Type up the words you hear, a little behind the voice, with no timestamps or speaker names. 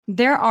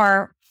There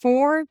are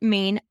 4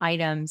 main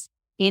items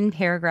in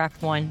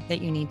paragraph 1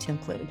 that you need to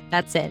include.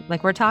 That's it.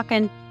 Like we're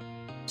talking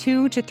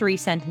 2 to 3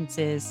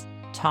 sentences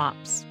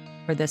tops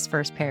for this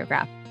first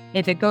paragraph.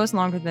 If it goes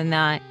longer than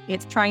that,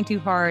 it's trying too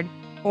hard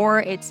or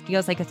it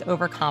feels like it's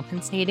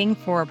overcompensating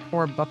for a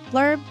poor book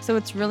blurb. So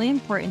it's really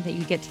important that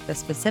you get to the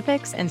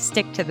specifics and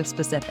stick to the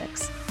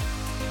specifics.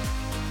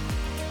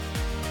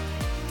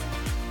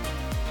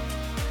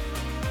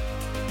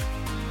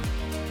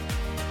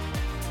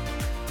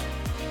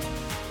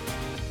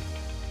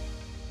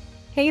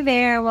 Hey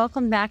there,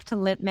 welcome back to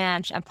Lit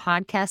Match, a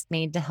podcast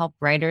made to help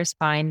writers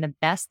find the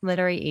best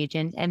literary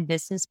agent and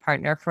business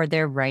partner for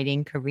their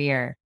writing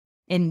career.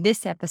 In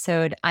this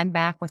episode, I'm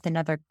back with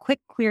another quick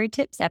query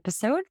tips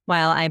episode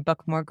while I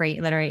book more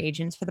great literary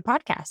agents for the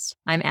podcast.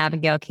 I'm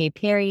Abigail K.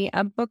 Perry,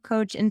 a book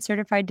coach and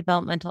certified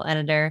developmental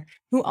editor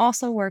who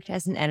also worked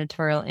as an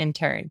editorial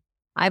intern.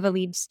 I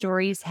believe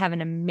stories have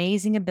an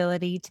amazing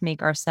ability to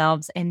make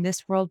ourselves and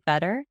this world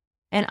better.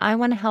 And I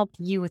want to help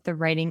you with the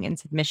writing and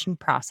submission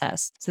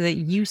process so that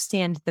you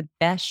stand the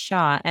best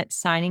shot at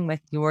signing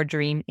with your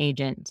dream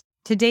agent.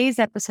 Today's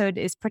episode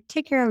is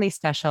particularly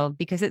special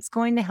because it's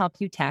going to help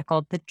you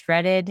tackle the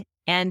dreaded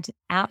and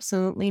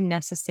absolutely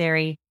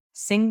necessary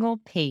single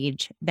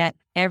page that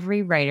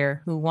every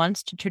writer who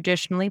wants to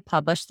traditionally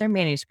publish their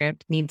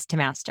manuscript needs to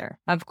master.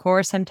 Of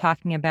course, I'm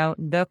talking about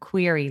the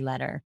query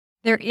letter.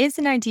 There is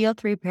an ideal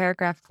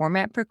 3-paragraph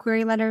format for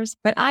query letters,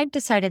 but I've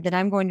decided that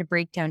I'm going to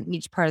break down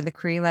each part of the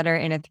query letter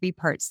in a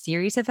 3-part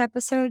series of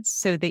episodes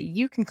so that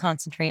you can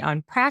concentrate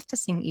on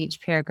practicing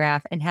each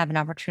paragraph and have an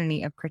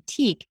opportunity of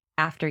critique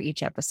after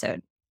each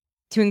episode.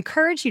 To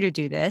encourage you to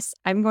do this,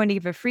 I'm going to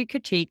give a free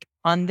critique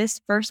on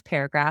this first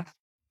paragraph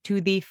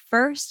to the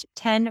first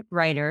 10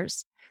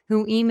 writers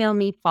who email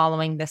me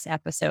following this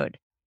episode.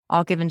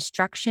 I'll give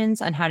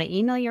instructions on how to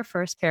email your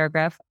first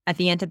paragraph at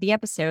the end of the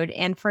episode.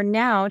 And for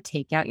now,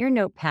 take out your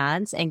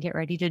notepads and get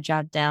ready to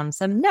jot down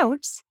some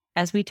notes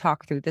as we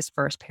talk through this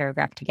first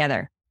paragraph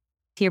together.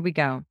 Here we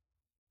go.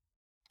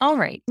 All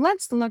right,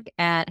 let's look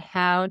at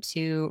how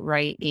to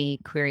write a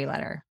query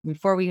letter.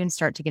 Before we even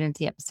start to get into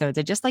the episodes,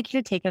 I'd just like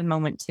you to take a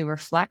moment to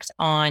reflect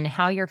on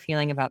how you're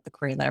feeling about the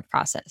query letter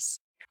process.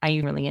 Are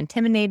you really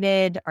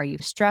intimidated? Are you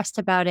stressed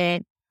about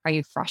it? Are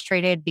you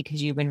frustrated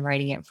because you've been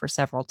writing it for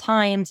several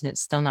times and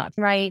it's still not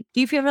right? Do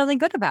you feel really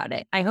good about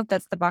it? I hope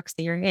that's the box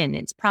that you're in.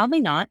 It's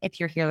probably not if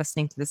you're here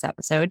listening to this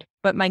episode,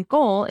 but my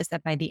goal is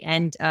that by the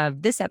end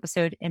of this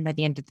episode and by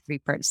the end of the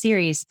 3-part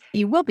series,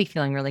 you will be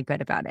feeling really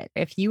good about it.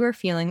 If you are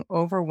feeling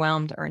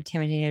overwhelmed or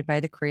intimidated by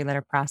the query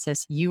letter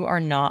process, you are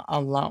not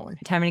alone.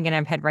 Time and again,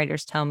 I've had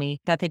writers tell me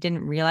that they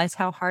didn't realize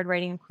how hard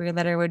writing a query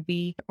letter would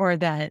be, or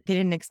that they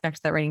didn't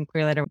expect that writing a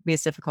query letter would be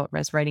as difficult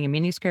as writing a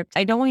manuscript.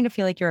 I don't want you to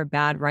feel like you're a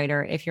bad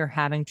writer if you're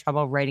having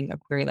trouble writing a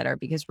query letter,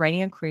 because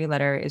writing a query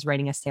letter is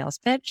writing a sales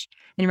pitch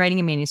and writing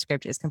a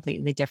manuscript is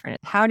completely different.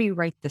 How do you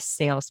write the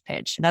sales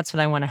pitch? That's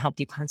what I want to help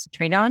you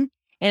concentrate on.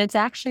 And it's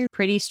actually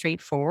pretty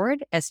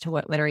straightforward as to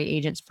what literary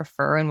agents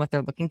prefer and what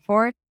they're looking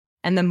for.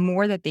 And the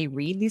more that they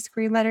read these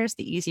query letters,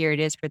 the easier it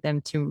is for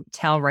them to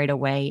tell right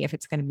away if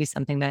it's going to be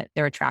something that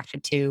they're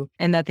attracted to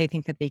and that they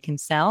think that they can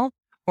sell,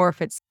 or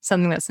if it's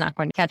something that's not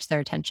going to catch their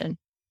attention.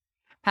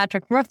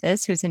 Patrick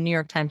Rothfuss, who's a New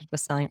York Times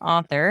bestselling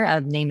author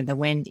of Name of the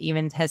Wind,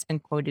 even has been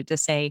quoted to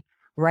say,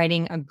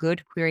 writing a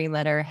good query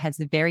letter has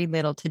very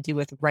little to do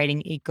with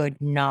writing a good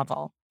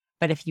novel.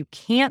 But if you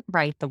can't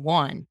write the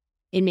one,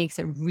 it makes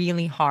it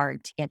really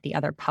hard to get the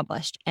other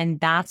published. And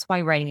that's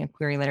why writing a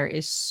query letter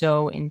is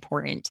so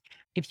important.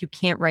 If you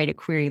can't write a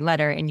query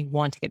letter and you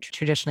want to get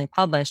traditionally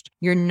published,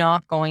 you're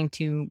not going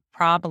to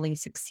probably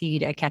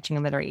succeed at catching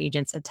a literary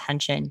agent's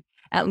attention,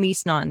 at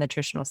least not in the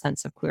traditional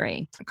sense of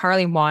querying.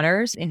 Carly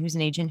Waters, who's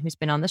an agent who's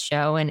been on the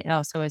show and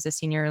also is a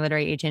senior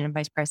literary agent and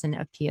vice president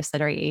of PS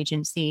Literary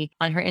Agency,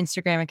 on her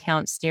Instagram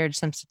account shared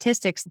some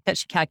statistics that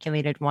she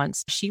calculated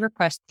once. She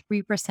requests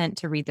 3%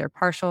 to read their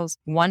partials,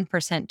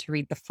 1% to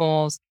read the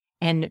fulls,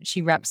 and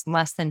she reps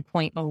less than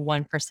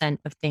 0.01%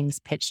 of things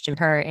pitched to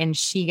her. And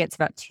she gets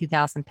about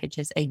 2,000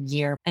 pitches a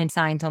year and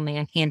signs only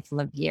a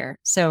handful a year.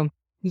 So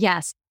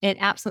yes, it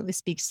absolutely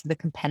speaks to the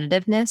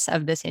competitiveness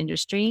of this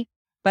industry.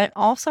 But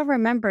also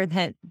remember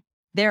that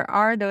there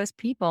are those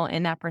people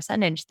in that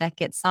percentage that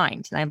get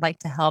signed. And I'd like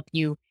to help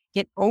you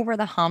get over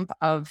the hump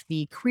of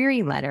the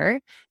query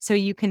letter so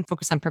you can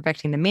focus on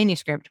perfecting the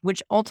manuscript,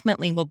 which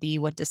ultimately will be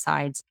what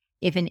decides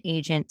if an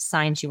agent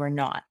signs you or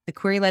not. The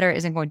query letter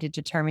isn't going to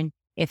determine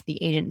if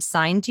the agent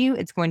signed you,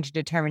 it's going to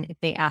determine if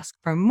they ask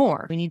for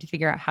more. We need to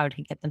figure out how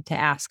to get them to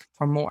ask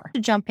for more.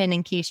 To jump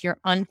in case you're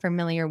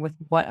unfamiliar with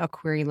what a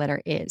query letter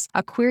is.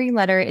 A query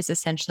letter is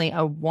essentially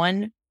a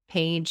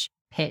 1-page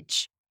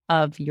pitch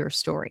of your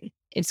story.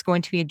 It's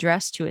going to be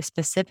addressed to a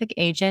specific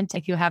agent.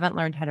 If you haven't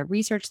learned how to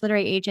research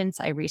literary agents,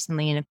 I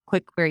recently, in a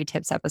quick query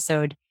tips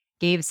episode,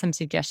 gave some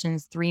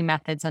suggestions, 3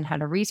 methods on how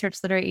to research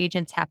literary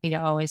agents. Happy to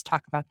always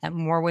talk about that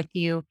more with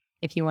you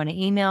if you want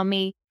to email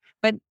me.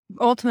 But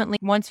ultimately,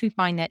 once we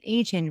find that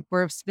agent,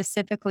 we're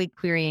specifically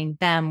querying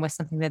them with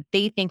something that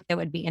they think that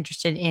would be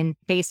interested in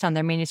based on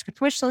their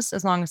manuscript wish list,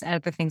 as long as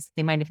other things that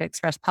they might have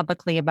expressed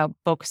publicly about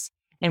books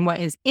and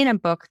what is in a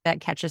book that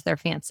catches their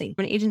fancy.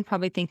 An agent's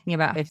probably thinking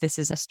about if this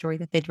is a story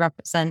that they'd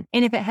represent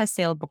and if it has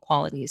saleable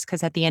qualities,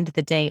 because at the end of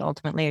the day,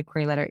 ultimately, a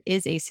query letter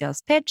is a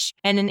sales pitch,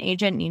 and an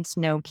agent needs to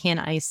know, can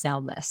I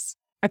sell this?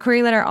 A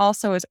query letter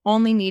also is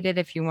only needed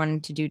if you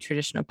wanted to do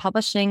traditional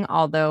publishing,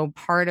 although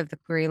part of the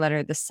query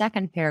letter, the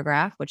second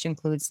paragraph, which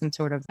includes some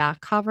sort of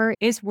back cover,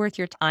 is worth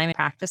your time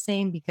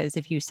practicing, because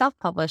if you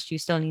self-publish, you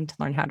still need to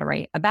learn how to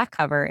write a back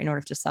cover in order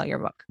to sell your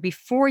book.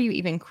 Before you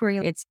even query,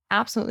 it's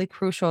absolutely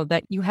crucial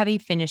that you have a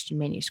finished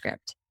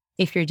manuscript.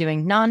 If you're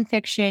doing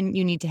nonfiction,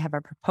 you need to have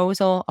a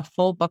proposal, a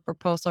full book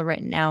proposal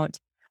written out.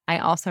 I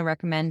also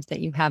recommend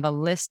that you have a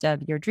list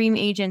of your dream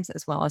agents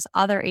as well as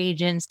other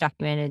agents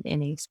documented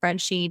in a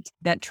spreadsheet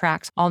that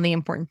tracks all the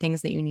important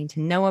things that you need to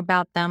know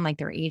about them, like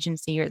their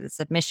agency or the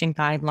submission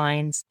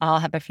guidelines. I'll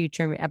have a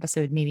future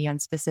episode maybe on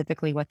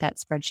specifically what that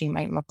spreadsheet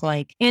might look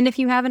like. And if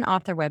you have an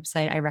author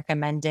website, I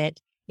recommend it.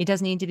 It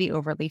doesn't need to be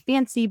overly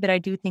fancy, but I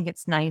do think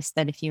it's nice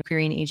that if you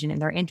query an agent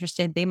and they're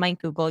interested, they might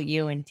Google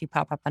you. And if you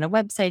pop up on a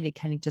website, it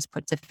kind of just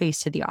puts a face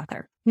to the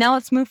author. Now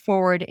let's move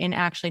forward and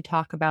actually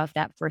talk about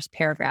that first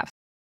paragraph.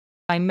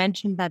 I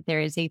mentioned that there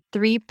is a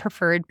 3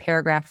 preferred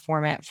paragraph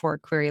format for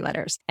query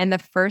letters. And the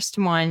first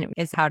one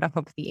is how to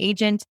hook the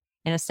agent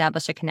and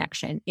establish a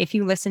connection. If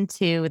you listen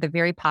to the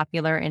very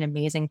popular and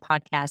amazing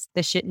podcast,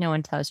 The Shit No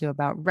One Tells You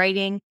About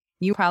Writing,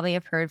 you probably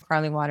have heard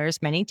Carly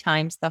Waters many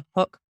times, the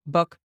hook,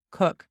 book,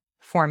 cook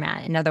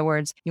format. In other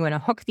words, you want to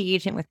hook the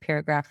agent with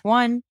paragraph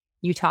 1.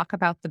 You talk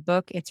about the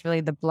book. It's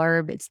really the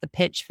blurb. It's the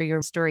pitch for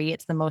your story.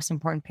 It's the most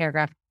important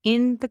paragraph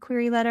in the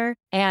query letter.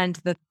 And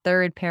the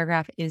third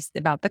paragraph is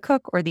about the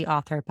cook or the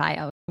author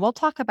bio. We'll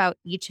talk about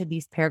each of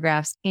these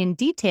paragraphs in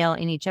detail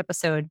in each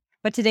episode.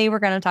 But today we're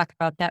going to talk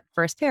about that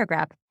first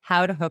paragraph,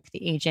 how to hook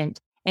the agent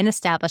and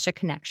establish a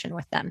connection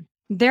with them.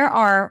 There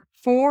are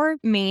 4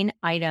 main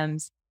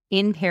items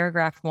in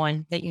paragraph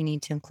 1 that you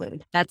need to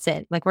include. That's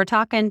it. Like, we're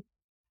talking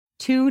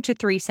 2 to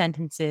 3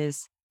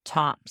 sentences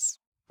tops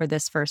for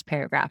this first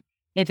paragraph.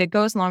 If it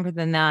goes longer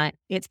than that,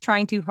 it's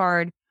trying too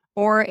hard,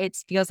 or it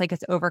feels like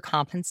it's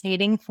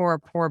overcompensating for a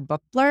poor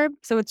book blurb.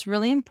 So it's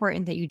really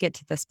important that you get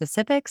to the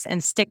specifics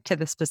and stick to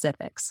the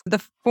specifics.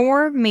 The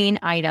 4 main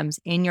items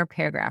in your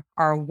paragraph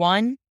are: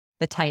 1,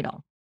 the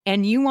title.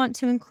 And you want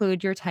to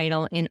include your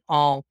title in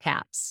all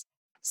caps.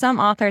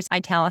 Some authors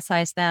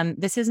italicize them.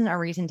 This isn't a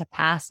reason to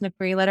pass in a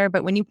query letter,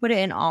 but when you put it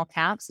in all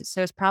caps, it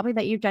shows probably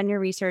that you've done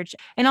your research,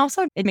 and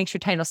also it makes your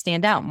title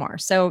stand out more.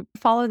 So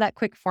follow that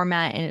quick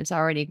format, and it's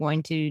already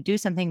going to do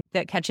something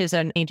that catches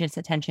an agent's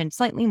attention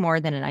slightly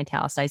more than an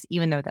italicized,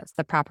 even though that's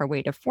the proper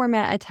way to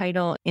format a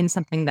title in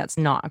something that's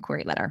not a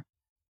query letter.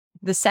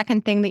 The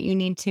second thing that you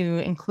need to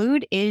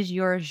include is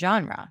your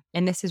genre.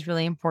 And this is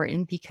really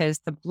important because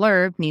the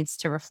blurb needs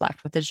to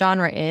reflect what the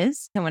genre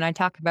is. And when I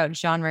talk about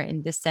genre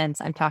in this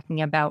sense, I'm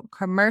talking about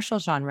commercial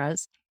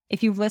genres.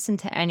 If you've listened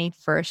to any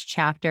first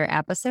chapter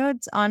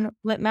episodes on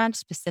LitMatch,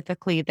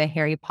 specifically the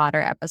Harry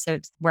Potter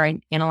episodes where I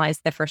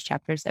analyzed the first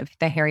chapters of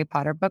the Harry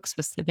Potter books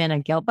with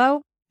Savannah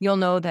Gilbo, you'll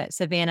know that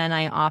Savannah and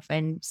I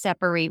often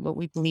separate what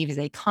we believe is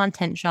a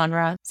content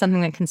genre,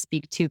 something that can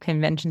speak to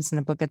conventions and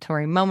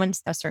obligatory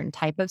moments, a certain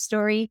type of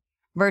story,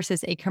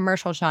 versus a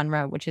commercial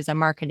genre, which is a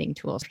marketing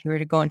tool. If you were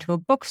to go into a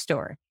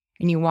bookstore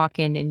and you walk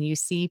in and you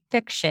see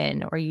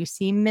fiction, or you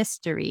see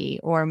mystery,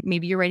 or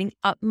maybe you're writing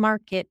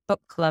upmarket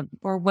book club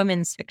or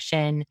women's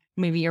fiction,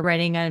 maybe you're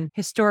writing a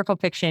historical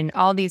fiction,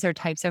 all these are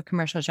types of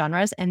commercial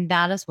genres, and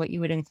that is what you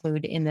would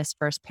include in this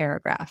first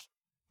paragraph.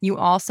 You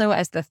also,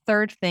 as the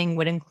third thing,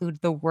 would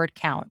include the word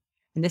count.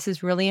 And this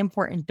is really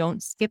important.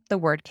 Don't skip the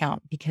word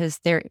count, because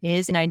there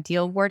is an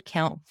ideal word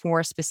count for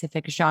a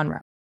specific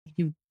genre. If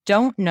you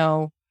don't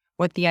know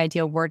what the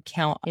ideal word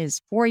count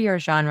is for your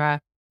genre,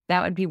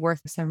 that would be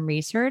worth some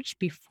research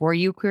before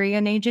you query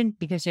an agent,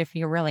 because if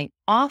you're really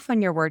off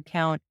on your word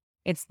count,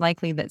 it's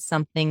likely that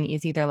something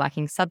is either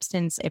lacking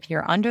substance if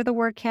you're under the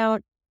word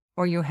count,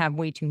 or you have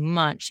way too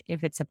much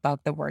if it's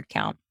above the word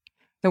count.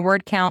 The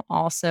word count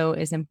also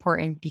is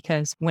important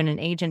because when an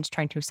agent's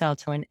trying to sell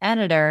to an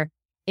editor,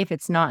 if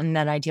it's not in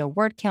that ideal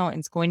word count,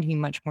 it's going to be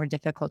much more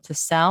difficult to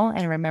sell.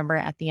 And remember,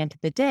 at the end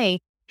of the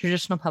day,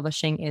 traditional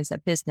publishing is a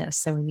business.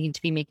 So we need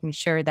to be making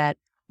sure that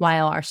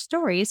while our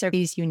stories are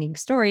these unique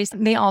stories,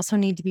 they also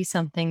need to be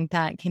something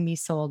that can be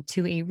sold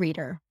to a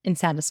reader and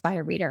satisfy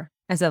a reader.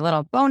 As a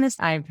little bonus,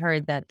 I've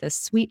heard that the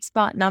sweet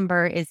spot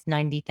number is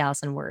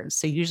 90,000 words.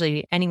 So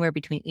usually anywhere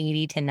between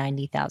 80 to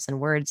 90,000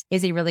 words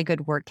is a really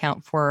good word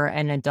count for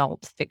an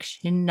adult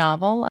fiction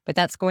novel, but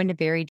that's going to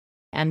vary.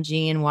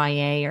 MG and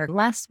YA are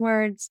less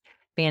words.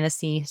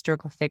 Fantasy,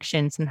 historical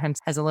fiction sometimes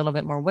has a little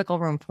bit more wiggle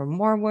room for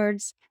more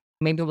words.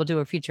 Maybe we'll do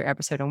a future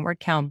episode on word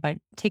count, but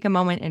take a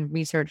moment and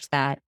research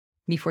that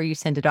before you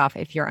send it off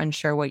if you're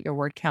unsure what your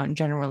word count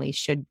generally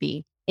should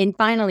be. And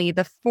finally,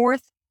 the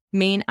fourth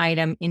main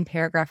item in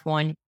paragraph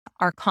 1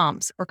 are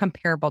comps or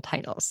comparable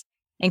titles.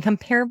 And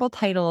comparable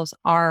titles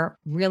are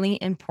really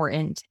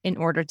important in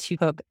order to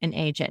hook an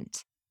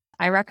agent.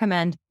 I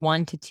recommend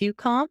 1 to 2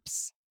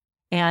 comps,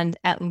 and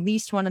at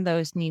least one of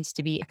those needs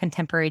to be a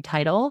contemporary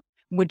title,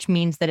 which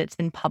means that it's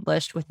been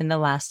published within the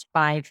last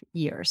 5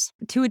 years.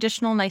 2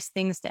 additional nice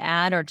things to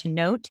add or to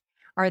note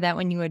are that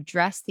when you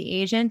address the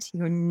agent,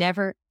 you're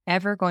never,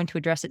 ever going to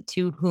address it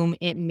to whom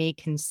it may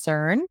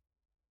concern,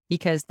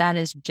 because that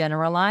is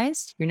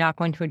generalized. You're not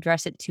going to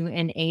address it to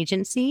an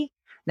agency.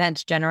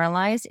 That's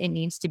generalized. It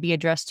needs to be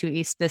addressed to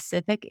a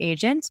specific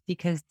agent,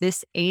 because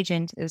this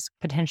agent is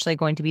potentially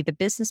going to be the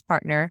business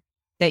partner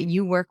that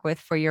you work with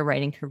for your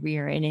writing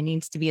career. And it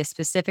needs to be a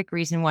specific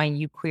reason why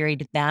you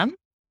queried them,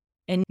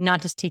 and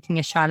not just taking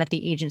a shot at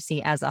the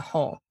agency as a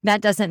whole.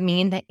 That doesn't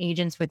mean that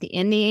agents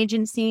within the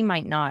agency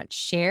might not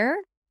share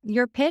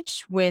your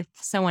pitch with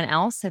someone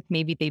else if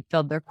maybe they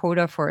filled their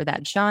quota for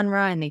that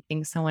genre and they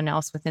think someone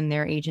else within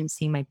their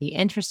agency might be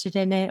interested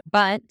in it.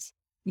 But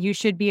you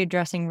should be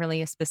addressing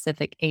really a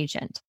specific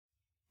agent.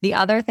 The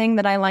other thing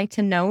that I like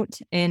to note,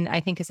 and I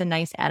think is a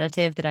nice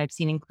additive that I've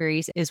seen in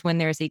queries, is when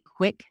there's a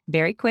quick,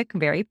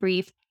 very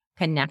brief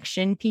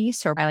connection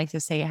piece, or I like to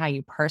say how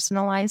you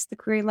personalize the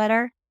query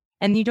letter.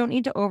 And you don't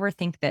need to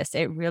overthink this.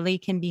 It really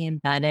can be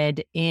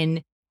embedded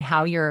in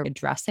how you're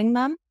addressing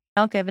them.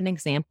 I'll give an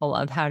example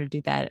of how to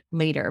do that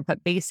later,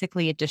 but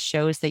basically it just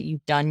shows that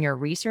you've done your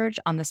research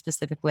on the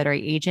specific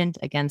literary agent,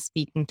 again,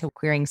 speaking to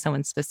querying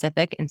someone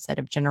specific instead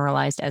of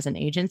generalized as an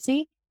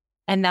agency.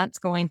 And that's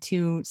going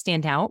to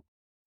stand out.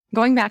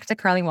 Going back to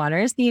Carly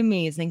Watters, the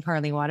amazing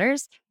Carly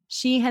Watters,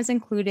 she has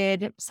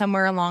included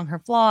somewhere along her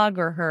blog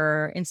or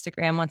her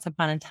Instagram once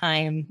upon a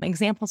time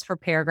examples for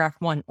paragraph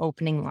 1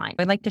 opening line.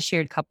 I'd like to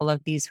share a couple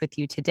of these with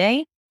you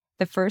today.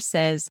 The first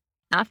says,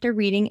 after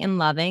reading and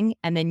loving,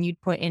 and then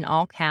you'd put in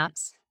all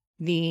caps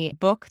the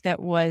book that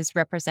was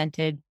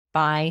represented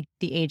by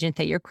the agent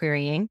that you're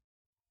querying,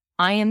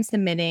 I am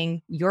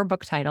submitting your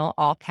book title,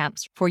 all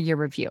caps, for your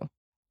review.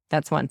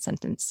 That's one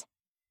sentence.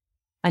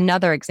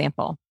 Another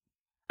example,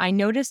 I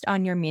noticed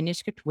on your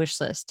manuscript wish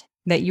list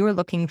that you were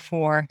looking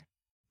for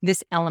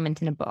this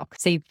element in a book,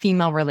 say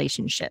female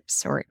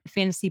relationships or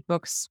fantasy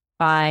books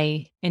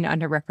by an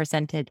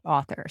underrepresented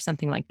author,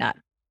 something like that.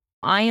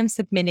 I am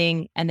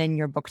submitting, and then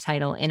your book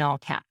title in all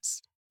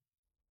caps.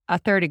 A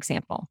third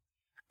example,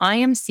 I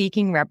am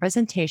seeking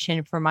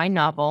representation for my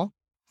novel,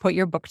 put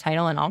your book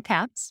title in all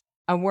caps,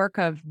 a work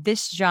of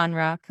this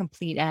genre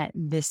complete at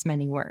this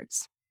many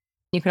words.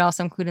 You could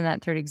also include in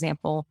that third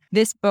example,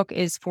 this book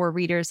is for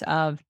readers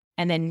of,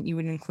 and then you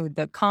would include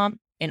the comp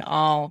in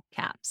all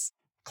caps,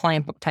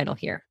 client book title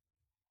here.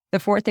 The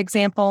fourth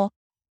example,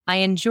 I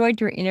enjoyed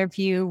your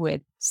interview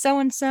with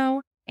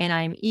so-and-so, and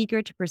I'm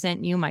eager to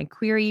present you my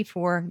query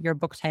for your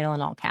book title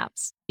in all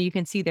caps. You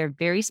can see they're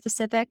very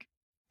specific,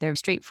 they're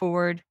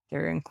straightforward,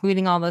 they're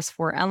including all those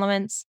 4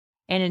 elements,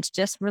 and it's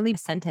just really a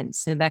sentence.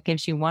 So that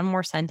gives you one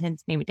more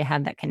sentence, maybe to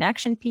have that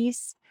connection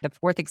piece. The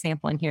fourth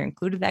example in here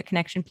included that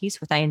connection piece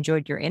with I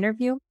enjoyed your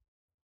interview.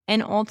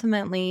 And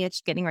ultimately,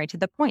 it's getting right to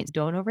the point.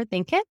 Don't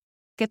overthink it.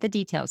 Get the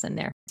details in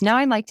there. Now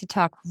I'd like to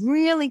talk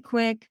really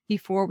quick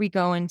before we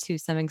go into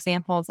some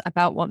examples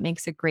about what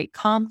makes a great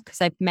comp, because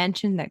I've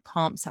mentioned that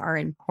comps are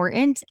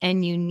important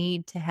and you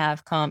need to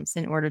have comps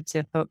in order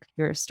to hook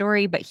your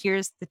story. But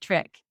here's the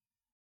trick.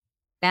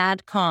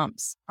 Bad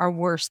comps are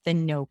worse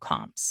than no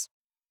comps.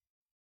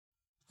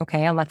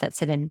 Okay, I'll let that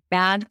sit in.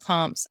 Bad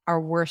comps are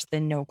worse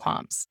than no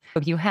comps.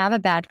 If you have a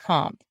bad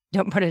comp,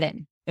 don't put it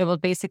in. It will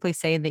basically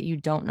say that you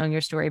don't know your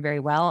story very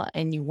well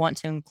and you want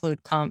to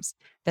include comps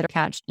that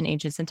catch an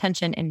agent's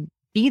attention and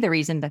be the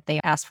reason that they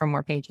ask for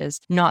more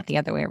pages, not the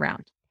other way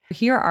around.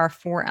 Here are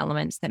 4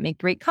 elements that make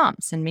great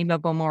comps, and maybe I'll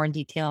go more in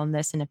detail on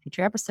this in a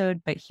future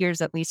episode, but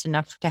here's at least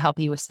enough to help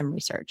you with some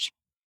research.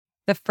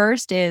 The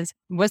first is,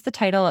 was the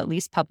title at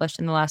least published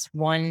in the last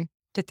 1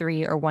 to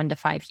 3 or 1 to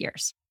 5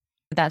 years?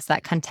 That's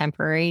that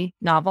contemporary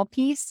novel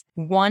piece.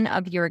 One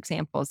of your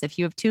examples, if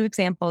you have 2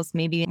 examples,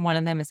 maybe one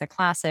of them is a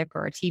classic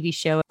or a TV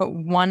show, but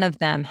one of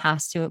them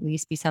has to at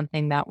least be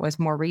something that was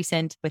more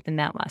recent within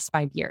that last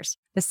 5 years.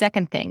 The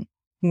second thing,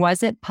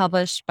 was it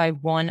published by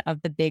one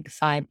of the big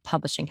 5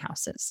 publishing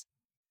houses?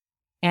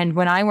 And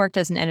when I worked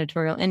as an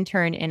editorial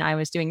intern and I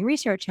was doing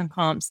research on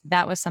comps,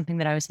 that was something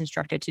that I was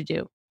instructed to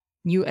do.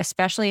 You,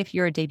 especially if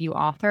you're a debut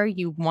author,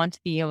 you want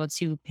to be able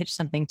to pitch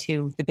something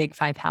to the big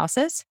 5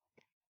 houses.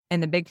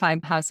 And the big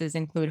 5 houses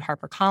include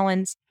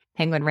HarperCollins,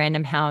 Penguin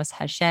Random House,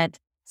 Hachette,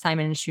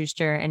 Simon &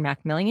 Schuster, and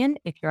Macmillan,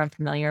 if you're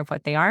unfamiliar with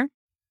what they are.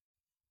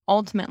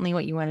 Ultimately,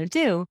 what you want to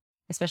do,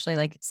 especially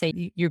like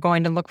say you're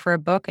going to look for a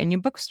book in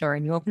your bookstore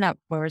and you open up,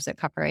 where is it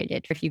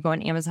copyrighted? If you go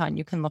on Amazon,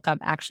 you can look up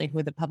actually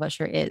who the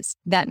publisher is.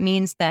 That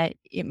means that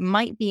it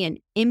might be an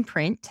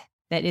imprint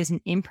that is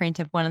an imprint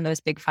of one of those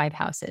big 5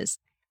 houses,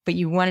 but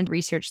you want to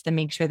research to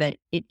make sure that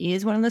it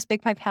is one of those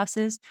big 5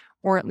 houses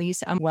or at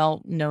least a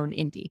well-known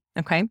indie,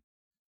 okay?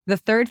 The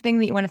third thing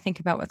that you want to think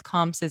about with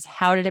comps is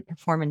how did it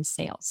perform in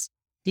sales?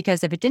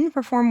 Because if it didn't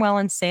perform well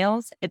in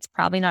sales, it's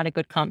probably not a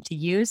good comp to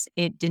use.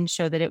 It didn't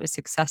show that it was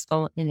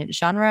successful in its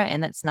genre,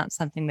 and that's not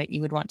something that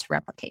you would want to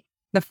replicate.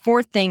 The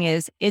fourth thing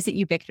is it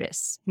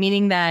ubiquitous?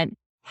 Meaning that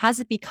has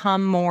it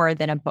become more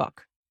than a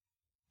book?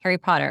 Harry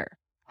Potter,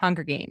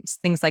 Hunger Games,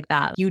 things like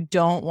that. You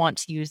don't want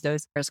to use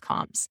those as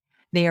comps.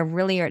 They are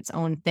really its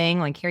own thing.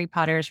 Like Harry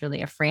Potter is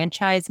really a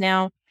franchise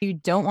now. You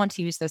don't want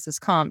to use those as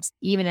comps,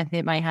 even if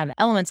it might have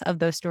elements of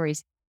those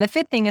stories. The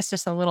fifth thing is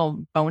just a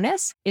little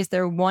bonus. Is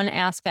there one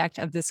aspect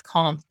of this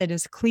comp that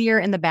is clear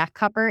in the back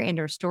cover and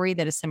or story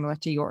that is similar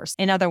to yours?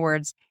 In other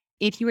words,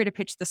 if you were to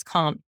pitch this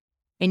comp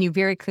and you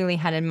very clearly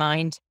had in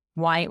mind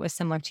why it was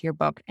similar to your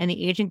book and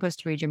the agent goes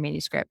to read your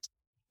manuscript,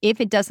 if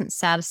it doesn't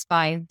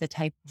satisfy the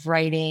type of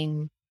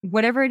writing,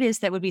 whatever it is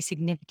that would be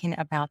significant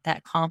about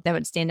that comp that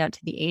would stand out to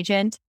the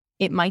agent,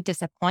 it might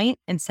disappoint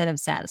instead of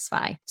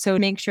satisfy. So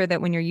make sure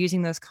that when you're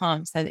using those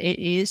comps, that it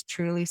is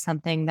truly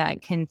something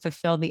that can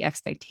fulfill the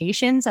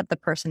expectations of the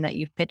person that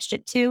you've pitched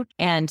it to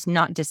and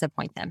not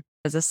disappoint them.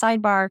 As a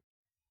sidebar,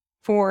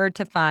 4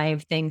 to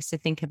 5 things to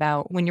think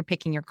about when you're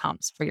picking your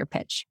comps for your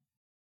pitch.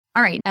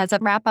 All right, as a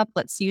wrap up,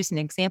 let's use an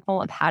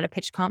example of how to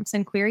pitch comps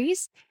and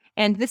queries.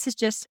 And this is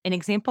just an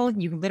example.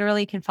 You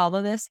literally can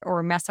follow this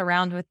or mess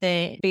around with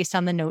it based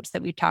on the notes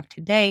that we've talked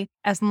today,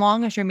 as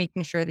long as you're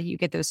making sure that you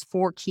get those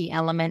 4 key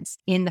elements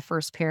in the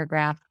first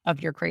paragraph of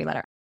your query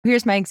letter.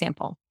 Here's my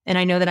example. And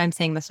I know that I'm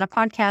saying this in a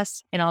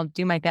podcast, and I'll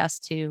do my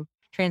best to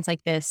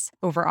translate this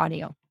over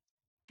audio.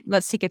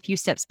 Let's take a few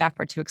steps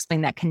backward to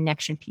explain that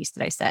connection piece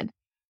that I said.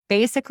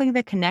 Basically,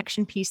 the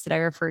connection piece that I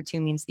refer to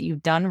means that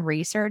you've done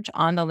research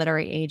on the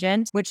literary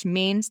agent, which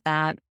means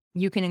that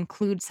you can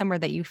include somewhere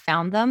that you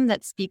found them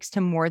that speaks to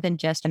more than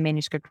just a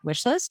manuscript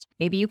wish list.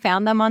 Maybe you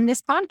found them on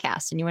this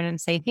podcast and you went to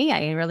say, hey,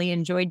 I really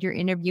enjoyed your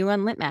interview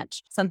on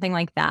LitMatch, something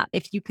like that.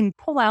 If you can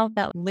pull out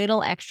that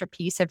little extra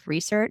piece of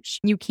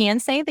research, you can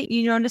say that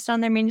you noticed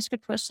on their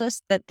manuscript wish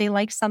list that they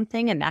like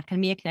something, and that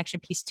can be a connection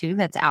piece too.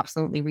 That's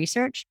absolutely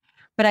research.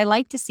 But I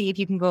like to see if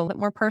you can go a bit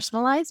more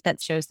personalized.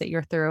 That shows that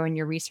you're thorough in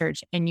your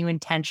research and you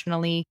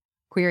intentionally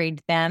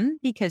queried them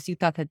because you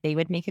thought that they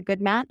would make a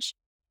good match.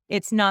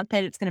 It's not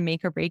that it's going to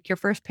make or break your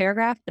first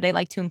paragraph, but I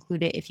like to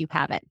include it if you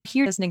have it.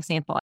 Here's an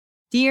example.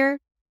 Dear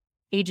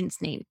agent's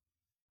name.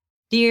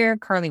 Dear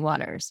Carly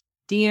Waters.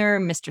 Dear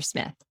Mr.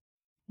 Smith.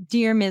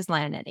 Dear Ms.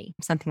 Lanetti.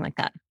 Something like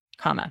that,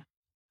 comma.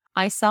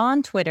 I saw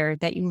on Twitter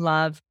that you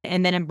love,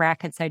 and then in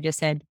brackets, I just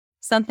said,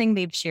 something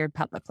they've shared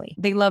publicly.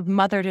 They love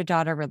mother to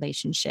daughter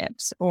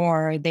relationships,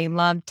 or they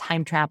love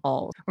time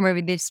travel, or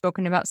maybe they've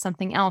spoken about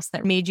something else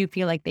that made you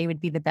feel like they would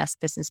be the best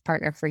business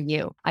partner for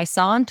you. I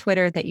saw on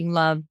Twitter that you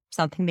love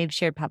something they've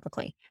shared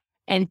publicly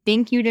and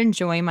think you'd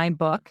enjoy my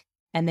book,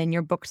 and then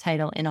your book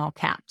title in all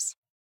caps.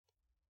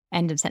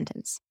 End of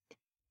sentence.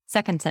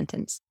 Second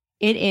sentence.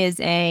 It is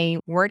a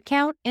word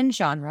count and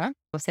genre.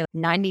 We'll say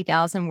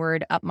 90,000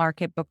 word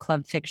upmarket book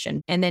club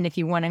fiction. And then if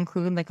you want to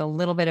include like a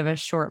little bit of a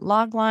short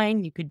log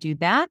line, you could do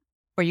that.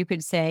 Or you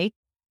could say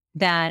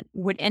that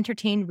would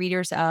entertain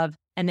readers of,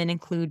 and then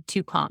include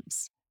 2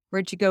 comps.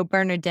 Where'd you go?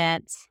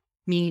 Bernadette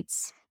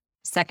meets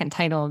second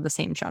title of the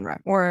same genre.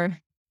 Or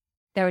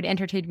that would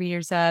entertain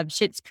readers of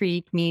Schitt's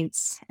Creek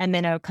meets, and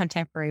then a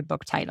contemporary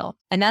book title.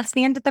 And that's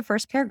the end of the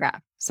first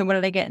paragraph. So what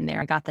did I get in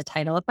there? I got the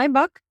title of my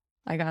book.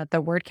 I got the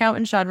word count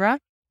and genre,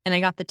 and I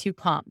got the 2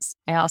 comps.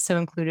 I also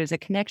included a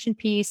connection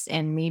piece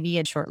and maybe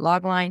a short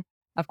log line.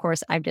 Of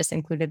course, I've just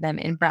included them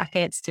in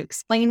brackets to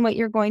explain what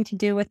you're going to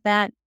do with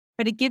that,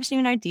 but it gives you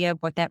an idea of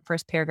what that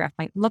first paragraph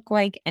might look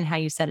like and how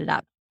you set it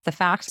up. The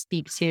facts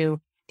speak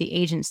to the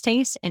agent's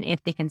taste and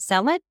if they can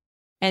sell it.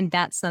 And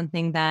that's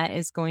something that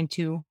is going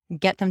to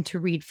get them to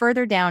read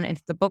further down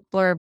into the book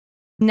blurb.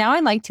 Now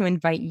I'd like to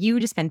invite you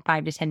to spend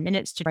 5 to 10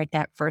 minutes to write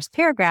that first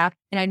paragraph.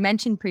 And I'd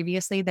mentioned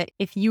previously that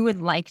if you would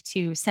like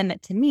to send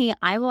it to me,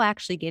 I will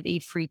actually give a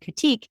free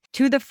critique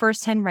to the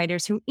first 10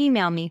 writers who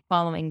email me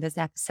following this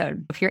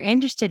episode. If you're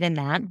interested in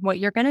that, what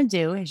you're going to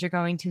do is you're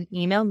going to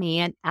email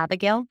me at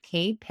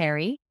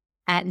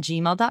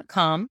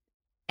abigailkperry@gmail.com.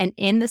 And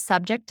in the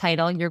subject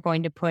title, you're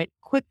going to put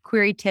quick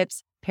query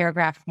tips,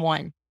 paragraph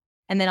 1.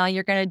 And then all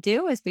you're going to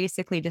do is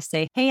basically just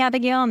say, hey,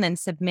 Abigail, and then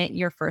submit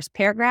your first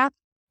paragraph.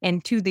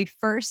 And to the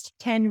first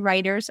 10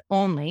 writers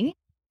only,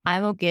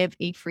 I will give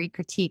a free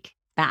critique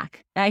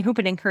back. I hope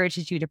it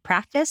encourages you to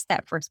practice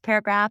that first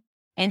paragraph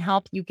and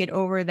help you get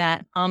over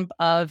that hump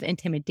of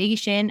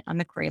intimidation on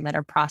the query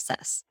letter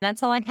process.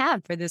 That's all I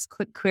have for this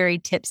quick query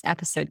tips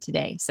episode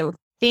today. So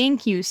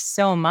thank you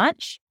so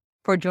much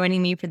for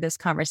joining me for this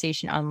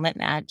conversation on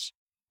LitMatch.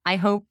 I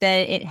hope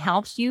that it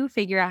helps you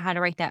figure out how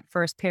to write that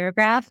first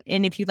paragraph.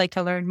 And if you'd like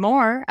to learn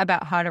more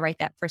about how to write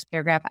that first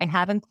paragraph, I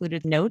have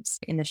included notes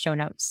in the show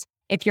notes.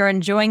 If you're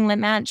enjoying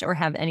LitMatch or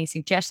have any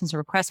suggestions or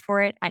requests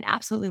for it, I'd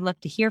absolutely love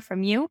to hear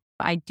from you.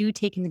 I do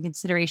take into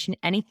consideration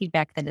any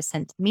feedback that is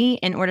sent to me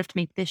in order to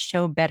make this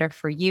show better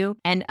for you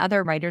and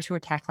other writers who are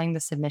tackling the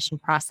submission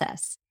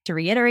process. To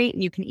reiterate,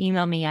 you can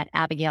email me at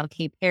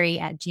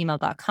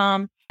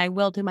abigailkperry@gmail.com. I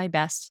will do my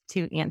best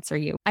to answer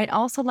you. I'd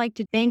also like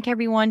to thank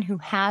everyone who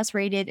has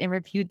rated and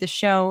reviewed the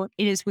show.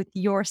 It is with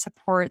your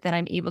support that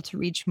I'm able to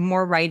reach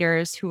more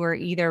writers who are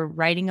either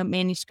writing a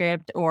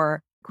manuscript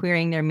or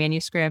querying their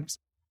manuscripts,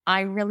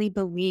 I really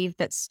believe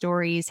that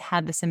stories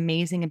have this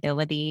amazing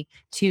ability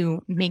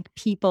to make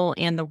people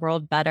and the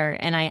world better.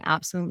 And I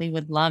absolutely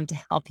would love to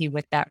help you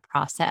with that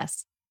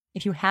process.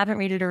 If you haven't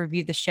rated or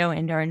reviewed the show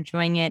and are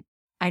enjoying it,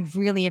 I'd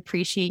really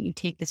appreciate you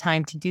take the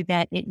time to do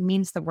that. It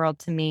means the world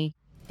to me.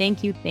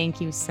 Thank you.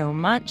 Thank you so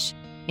much.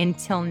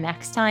 Until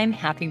next time,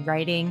 happy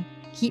writing.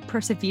 Keep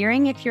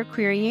persevering if you're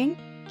querying.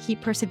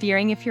 Keep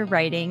persevering if you're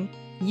writing.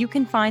 You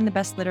can find the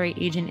best literary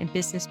agent and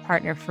business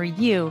partner for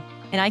you.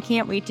 And I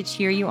can't wait to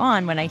cheer you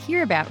on when I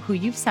hear about who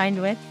you've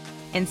signed with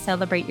and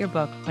celebrate your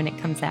book when it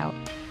comes out.